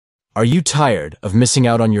Are you tired of missing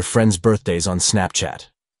out on your friends' birthdays on Snapchat?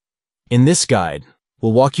 In this guide,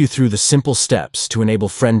 we'll walk you through the simple steps to enable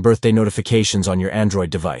friend birthday notifications on your Android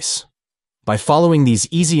device. By following these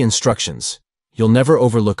easy instructions, you'll never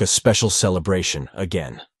overlook a special celebration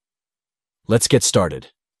again. Let's get started.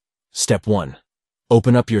 Step 1.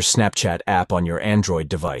 Open up your Snapchat app on your Android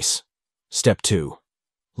device. Step 2.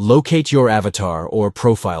 Locate your avatar or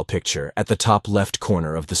profile picture at the top left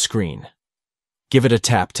corner of the screen. Give it a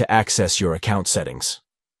tap to access your account settings.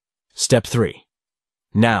 Step 3.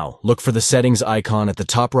 Now, look for the settings icon at the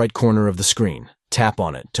top right corner of the screen. Tap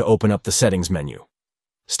on it to open up the settings menu.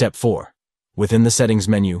 Step 4. Within the settings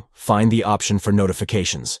menu, find the option for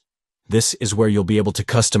notifications. This is where you'll be able to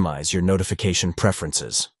customize your notification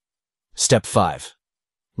preferences. Step 5.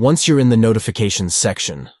 Once you're in the notifications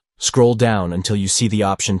section, scroll down until you see the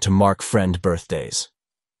option to mark friend birthdays.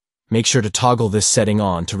 Make sure to toggle this setting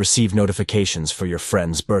on to receive notifications for your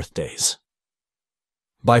friends' birthdays.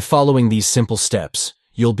 By following these simple steps,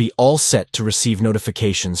 you'll be all set to receive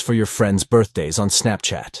notifications for your friends' birthdays on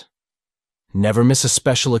Snapchat. Never miss a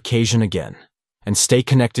special occasion again, and stay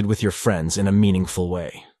connected with your friends in a meaningful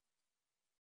way.